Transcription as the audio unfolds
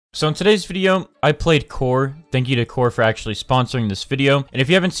So in today's video, I played Core. Thank you to Core for actually sponsoring this video. And if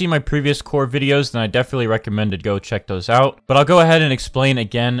you haven't seen my previous Core videos, then I definitely recommend to go check those out. But I'll go ahead and explain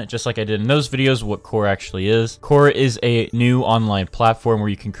again, just like I did in those videos, what Core actually is. Core is a new online platform where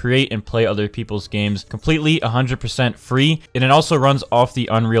you can create and play other people's games completely 100% free. And it also runs off the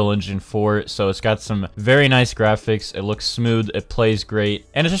Unreal Engine 4, so it's got some very nice graphics. It looks smooth, it plays great,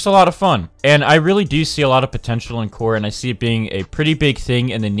 and it's just a lot of fun. And I really do see a lot of potential in Core, and I see it being a pretty big thing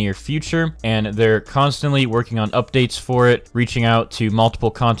in the near future, and they're constantly working on updates for it, reaching out to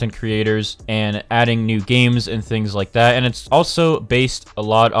multiple content creators and adding new games and things like that. And it's also based a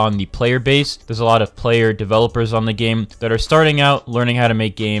lot on the player base. There's a lot of player developers on the game that are starting out, learning how to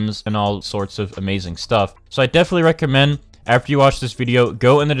make games and all sorts of amazing stuff. So I definitely recommend, after you watch this video,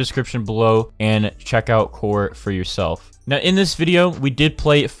 go in the description below and check out Core for yourself. Now, in this video, we did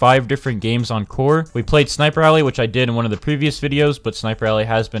play 5 different games on Core. We played Sniper Alley, which I did in one of the previous videos, but Sniper Alley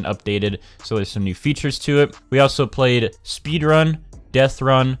has been updated, so there's some new features to it. We also played Speedrun, Death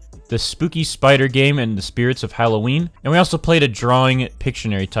Run, the Spooky Spider game, and the Spirits of Halloween. And we also played a drawing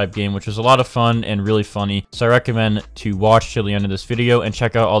Pictionary type game, which was a lot of fun and really funny. So I recommend to watch till the end of this video and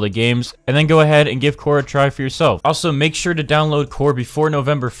check out all the games, and then go ahead and give Core a try for yourself. Also, make sure to download Core before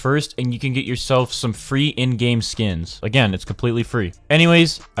November 1st, and you can get yourself some free in-game skins. Again, it's completely free.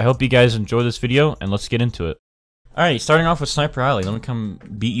 Anyways, I hope you guys enjoy this video, and let's get into it. Alright, starting off with Sniper Alley. Let me come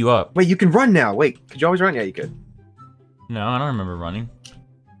beat you up. Wait, you can run now. Wait, could you always run? Yeah, you could. No, I don't remember running.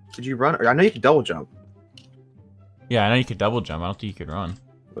 Did you run? I know you can double jump. Yeah, I know you could double jump. I don't think you could run.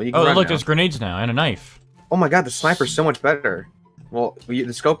 Well, you can oh, run look, now. there's grenades now and a knife. Oh my god, the sniper's so much better. Well, the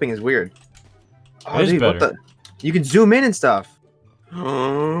scoping is weird. Oh, It is dude, better. what the? You can zoom in and stuff.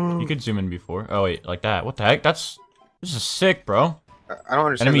 You could zoom in before. Oh, wait, like that. What the heck? This is sick, bro. I don't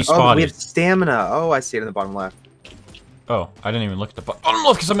understand. Enemy Oh, spotted. we have stamina. Oh, I see it in the bottom left. Oh, I didn't even look at the bottom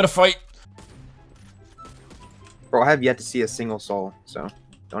left because I'm in a fight. Bro, I have yet to see a single soul, so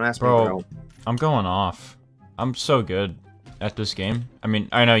don't ask me Bro, for help. I'm going off. I'm so good at this game. I mean,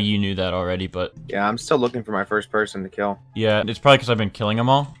 I know you knew that already, but... Yeah, I'm still looking for my first person to kill. Yeah, it's probably because I've been killing them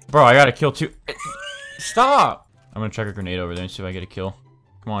all. Bro, I gotta kill 2. Stop! I'm gonna chuck a grenade over there and see if I get a kill.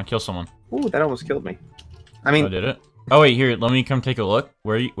 Come on, kill someone. Ooh, that almost killed me. I mean... Oh, did it? Oh, wait, here, let me come take a look.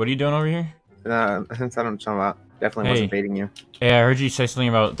 What are you doing over here? Since I don't know what I'm talking about. Definitely Hey. wasn't baiting you. Hey, I heard you say something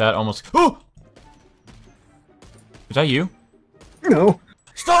about that almost... Oh! Is that you? No!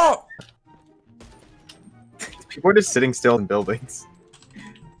 Stop! People are just sitting still in buildings.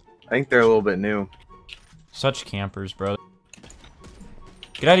 I think they're a little bit new. Such campers, bro.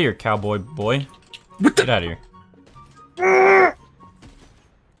 Get out of here, cowboy boy. Get out of here.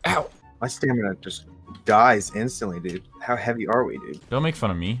 Ow! My stamina just dies instantly, dude. How heavy are we, dude? Don't make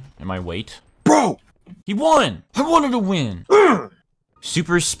fun of me and my weight. Bro! He won! I wanted to win!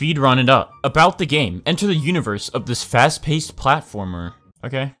 Super speedrun it up. About the game. Enter the universe of this fast-paced platformer.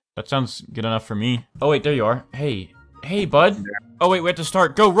 Okay, that sounds good enough for me. Oh wait, there you are. Hey. Hey, bud. Oh wait, we have to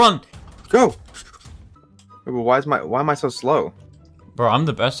start. Go, run! Go! Wait, well, why am I so slow? Bro, I'm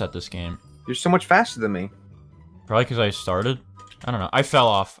the best at this game. You're so much faster than me. Probably because I started. I don't know. I fell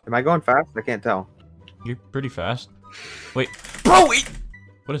off. Am I going fast? I can't tell. You're pretty fast. Wait. Bro, wait!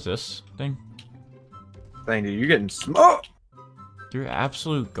 What is this thing? Dang, dude, you're getting smoked! You're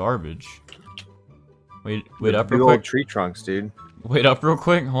absolute garbage. Wait up Big real old quick. tree trunks, dude. Wait up real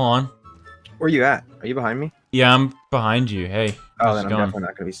quick. Hold on. Where are you at? Are you behind me? Yeah, I'm behind you. Hey. Oh, how's then it I'm going? definitely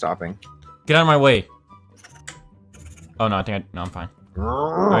not gonna be stopping. Get out of my way. Oh, no, no, I'm fine.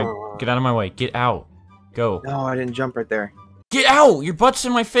 Alright, get out of my way. Get out. Go. No, I didn't jump right there. Get out! Your butt's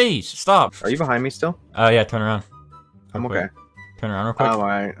in my face. Stop. Are you behind me still? Yeah, turn around. I'm Real okay. quick. Turn around real quick. I'm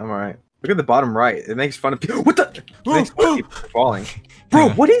alright. I'm alright. Look at the bottom right. It makes fun of people. What the? It makes fun of people falling. Bro,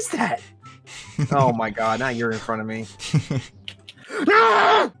 what is that? Oh my god, now you're in front of me.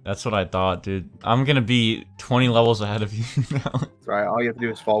 That's what I thought, dude. I'm gonna be 20 levels ahead of you now. That's right. All you have to do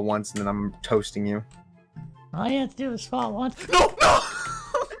is fall once, and then I'm toasting you. All you have to do is fall once. No,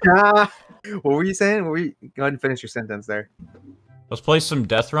 no! What were you saying? Go ahead and finish your sentence there. Let's play some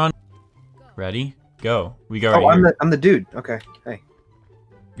Death Run. Ready? Go. We go Oh, right here. I'm the dude. Okay. Hey.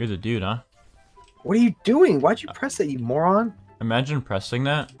 You're the dude, huh? What are you doing? Why'd you press it, you moron? Imagine pressing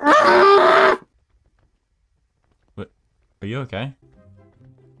that. What? Are you okay?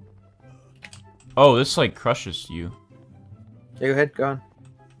 Oh, this like crushes you. Yeah, go ahead. Go on.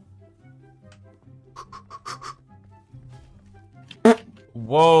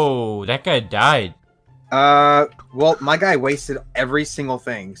 Whoa, that guy died. Well, my guy wasted every single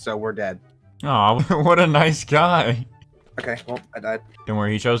thing, so we're dead. Oh, what a nice guy. Okay, well, I died. Don't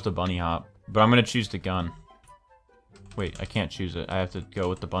worry, he chose the bunny hop. But I'm gonna choose the gun. Wait, I can't choose it. I have to go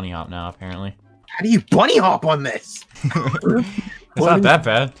with the bunny hop now, apparently. How do you bunny hop on this? It's not that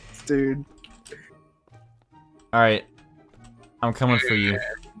bad. Dude. Alright. I'm coming for you.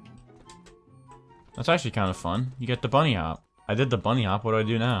 That's actually kind of fun. You get the bunny hop. I did the bunny hop. What do I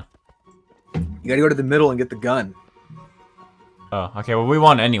do now? You gotta go to the middle and get the gun. Oh, okay. Well, we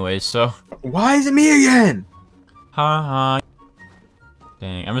won anyways, so. Why is it me again? Ha ha.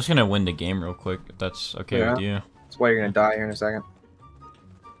 Dang. I'm just gonna win the game real quick, if that's okay with you. That's why you're gonna die here in a second.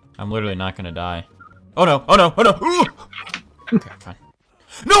 I'm literally not gonna die. Oh no! Oh no! Oh no! Ooh! Okay, fine.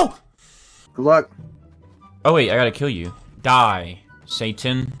 No! Good luck. Oh wait, I gotta kill you. Die,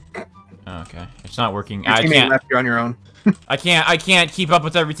 Satan. Oh, okay, it's not working. I can't. Left you on your own. I can't keep up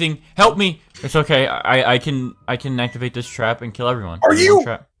with everything. Help me! It's okay. I can activate this trap and kill everyone. Are you?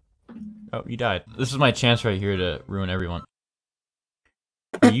 Trap. Oh, you died. This is my chance right here to ruin everyone.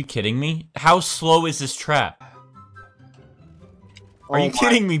 Are you kidding me? How slow is this trap? Are you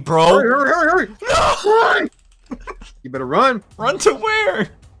kidding me, bro? Hurry! No! Run! You better run. Run to where?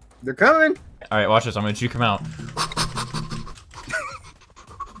 They're coming. All right, watch this. I'm gonna juke him out.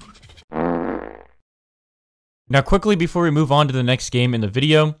 Now quickly before we move on to the next game in the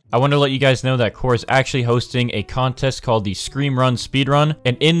video, I want to let you guys know that Core is actually hosting a contest called the Scream Run Speedrun,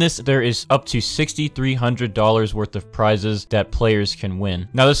 and in this there is up to $6,300 worth of prizes that players can win.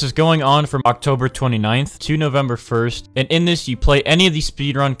 Now this is going on from October 29th to November 1st, and in this you play any of the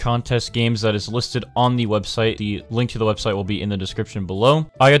speedrun contest games that is listed on the website. The link to the website will be in the description below.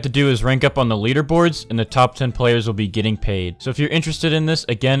 All you have to do is rank up on the leaderboards, and the top 10 players will be getting paid. So if you're interested in this,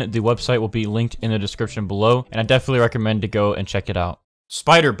 again, the website will be linked in the description below, and I definitely recommend to go and check it out.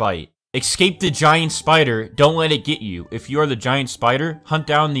 Spider bite. Escape the giant spider. Don't let it get you. If you are the giant spider, hunt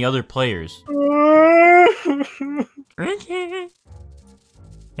down the other players. Okay.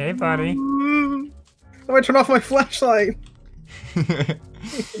 Hey, buddy. I'm gonna turn off my flashlight. Where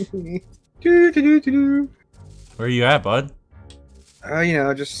are you at, bud? You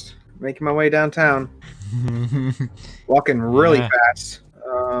know, just making my way downtown. Walking really fast.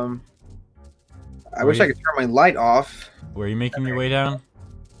 I wish I could turn my light off. Where are you making your way down?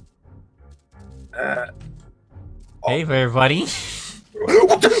 Hey there, buddy.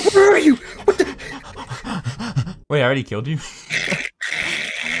 Where are you? What the? Wait, I already killed you?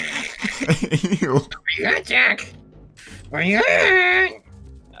 Where you at, Jack? Where you at?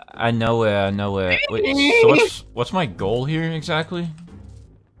 I know it. Wait, so what's my goal here exactly?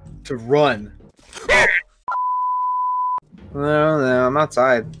 To run. No, I'm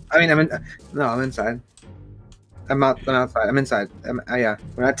outside. I mean, I'm inside. I'm outside. I'm inside. Yeah.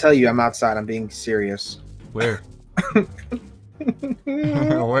 When I tell you I'm outside, I'm being serious. Where?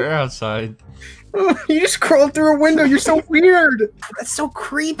 Where outside? You just crawled through a window. You're so weird. That's so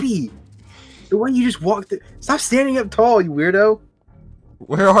creepy. The way you just walked through. Stop standing up tall, you weirdo.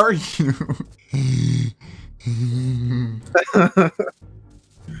 Where are you?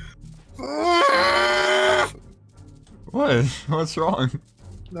 What? What's wrong?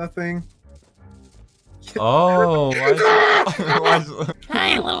 Nothing. Oh,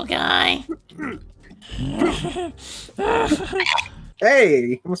 Hi, little guy.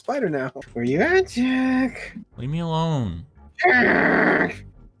 Hey, I'm a spider now. Where you at, Jack? leave me alone. Jack!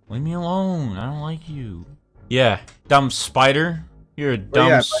 Leave me alone. I don't like you. Yeah, dumb spider. You're a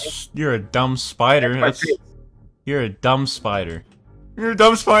you're a dumb spider. You're a dumb spider. You're a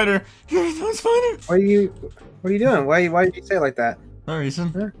dumb spider. You're a dumb spider. What are you doing? Why did you say it like that? No reason.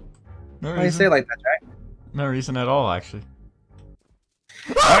 Huh? No reason. Why do you say it like that, Jack? No reason at all, actually.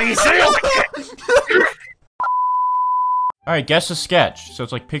 Why do you say it like that? Alright, guess a sketch. So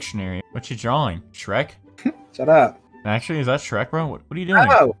it's like Pictionary. What you drawing? Shrek? Shut up. Actually, is that Shrek, bro? What are you doing?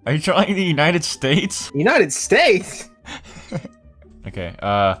 No. Are you drawing the United States? United States? Okay,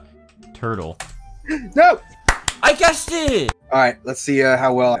 turtle. No! I guessed it! Alright, let's see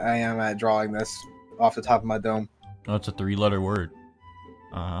how well I am at drawing this off the top of my dome. Oh, it's a 3-letter word.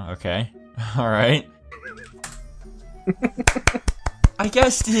 Okay. Alright. I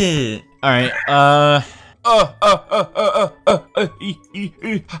guessed it! Alright,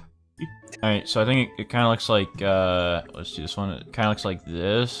 Alright, so I think it kind of looks like, let's do this one. It kind of looks like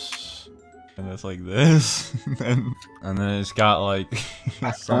this. And it's like this. and then it's got like,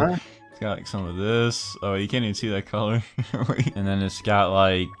 it's got like some of this. Oh, you can't even see that color. And then it's got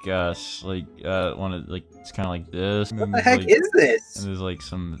like, one of, like, it's kind of like this. What the heck is this? And there's like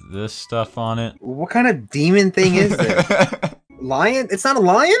some of this stuff on it. What kind of demon thing is this? Lion? It's not a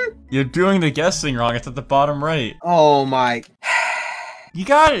lion? You're doing the guessing wrong. It's at the bottom right. Oh my. You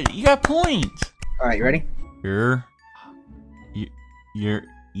got it. You got point. All right, you ready? You're.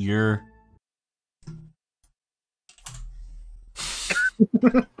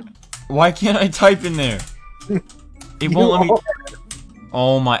 Why can't I type in there? It won't let me.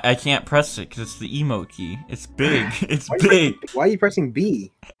 Oh my, I can't press it because it's the emote key. It's big. It's big. Why are you pressing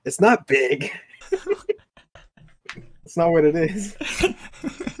B? It's not big. It's not what it is.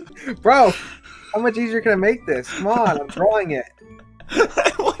 Bro, how much easier can I make this? Come on, I'm drawing it.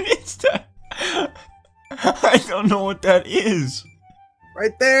 What is that? I don't know what that is.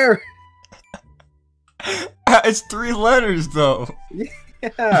 Right there. It's 3 letters though.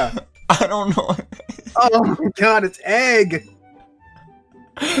 Yeah. I don't know. Oh my god, it's egg.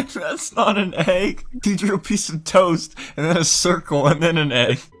 That's not an egg. You drew a piece of toast, and then a circle, and then an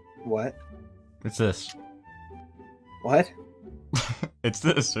egg. What? It's this. What? It's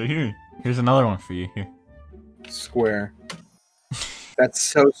this right here. Here's another one for you. Here. Square. That's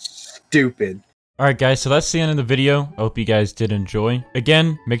so stupid. Alright guys, so that's the end of the video. I hope you guys did enjoy.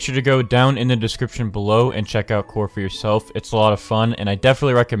 Again, make sure to go down in the description below and check out Core for yourself. It's a lot of fun, and I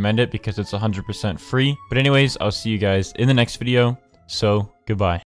definitely recommend it because it's 100% free. But anyways, I'll see you guys in the next video. So, goodbye.